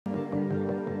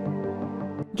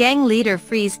gang leader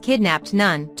frees kidnapped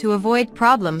nun to avoid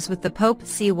problems with the Pope.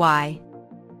 CY.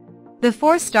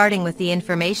 Before starting with the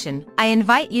information, I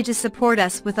invite you to support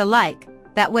us with a like,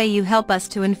 that way you help us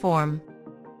to inform.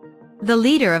 The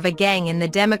leader of a gang in the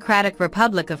Democratic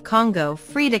Republic of Congo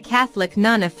freed a Catholic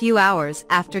nun a few hours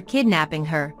after kidnapping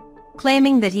her,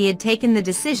 claiming that he had taken the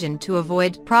decision to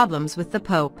avoid problems with the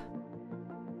Pope.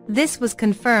 This was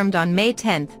confirmed on May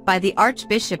 10 by the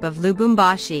Archbishop of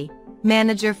Lubumbashi,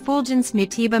 manager Fulgence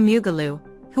Mutiba Mugalu,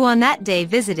 who on that day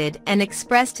visited and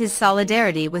expressed his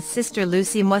solidarity with Sister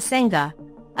Lucy Mwasenga,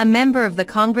 a member of the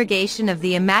Congregation of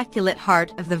the Immaculate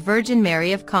Heart of the Virgin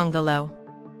Mary of Congolo.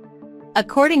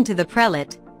 According to the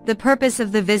prelate, the purpose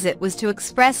of the visit was to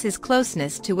express his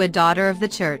closeness to a daughter of the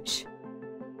Church.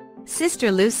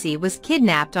 Sister Lucy was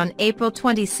kidnapped on April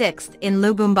 26 in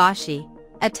Lubumbashi,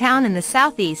 a town in the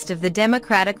southeast of the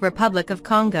Democratic Republic of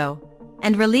Congo,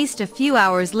 and released a few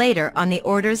hours later on the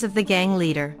orders of the gang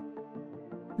leader.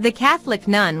 The Catholic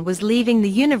nun was leaving the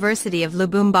University of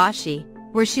Lubumbashi,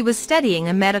 where she was studying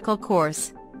a medical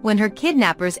course, when her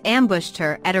kidnappers ambushed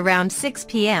her at around 6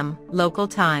 p.m. local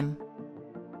time.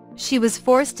 She was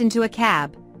forced into a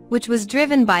cab, which was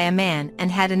driven by a man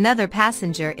and had another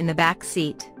passenger in the back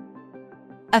seat.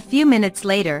 A few minutes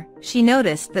later, she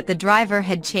noticed that the driver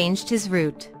had changed his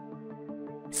route.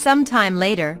 Some time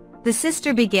later, the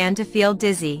sister began to feel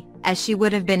dizzy, as she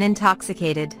would have been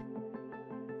intoxicated.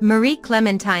 Marie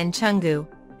Clementine Chungu,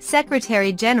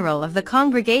 Secretary General of the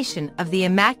Congregation of the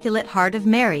Immaculate Heart of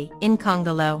Mary in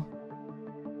Congolo.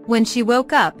 When she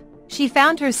woke up, she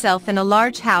found herself in a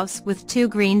large house with 2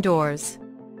 green doors.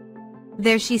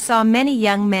 There she saw many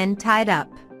young men tied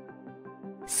up.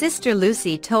 Sister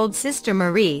Lucy told Sister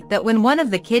Marie that when one of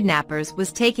the kidnappers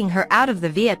was taking her out of the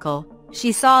vehicle,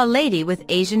 she saw a lady with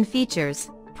Asian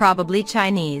features, probably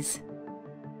Chinese.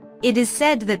 It is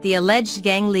said that the alleged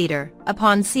gang leader,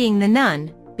 upon seeing the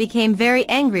nun, became very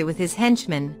angry with his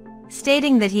henchmen,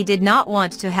 stating that he did not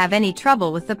want to have any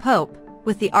trouble with the Pope,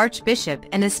 with the Archbishop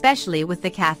and especially with the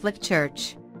Catholic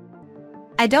Church.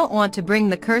 "I don't want to bring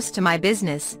the curse to my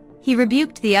business," he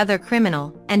rebuked the other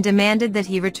criminal and demanded that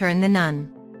he return the nun.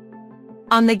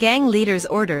 On the gang leader's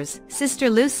orders, Sister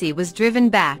Lucy was driven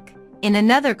back, in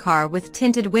another car with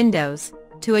tinted windows,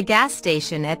 to a gas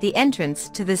station at the entrance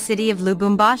to the city of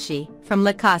Lubumbashi, from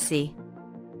Likasi.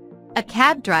 A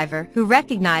cab driver who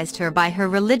recognized her by her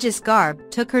religious garb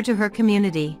took her to her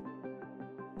community.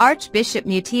 Archbishop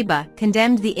Mutiba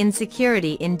condemned the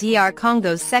insecurity in DR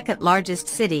Congo's second-largest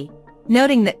city,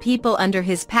 noting that people under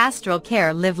his pastoral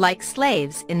care live like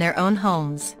slaves in their own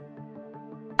homes.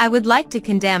 "I would like to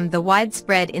condemn the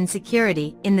widespread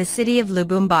insecurity in the city of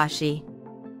Lubumbashi.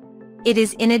 It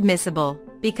is inadmissible,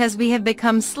 because we have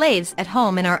become slaves at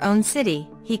home in our own city,"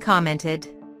 he commented.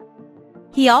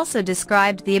 He also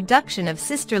described the abduction of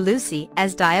Sister Lucy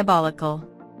as diabolical.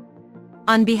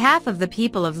 "On behalf of the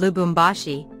people of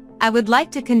Lubumbashi, I would like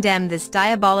to condemn this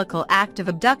diabolical act of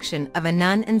abduction of a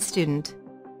nun and student.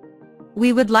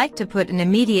 We would like to put an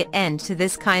immediate end to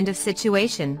this kind of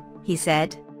situation," he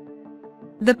said.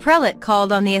 The prelate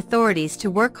called on the authorities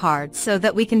to work hard so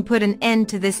that we can put an end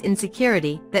to this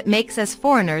insecurity that makes us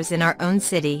foreigners in our own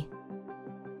city.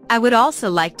 "I would also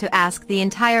like to ask the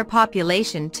entire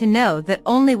population to know that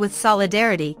only with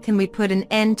solidarity can we put an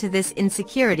end to this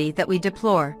insecurity that we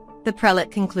deplore," the prelate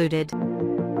concluded.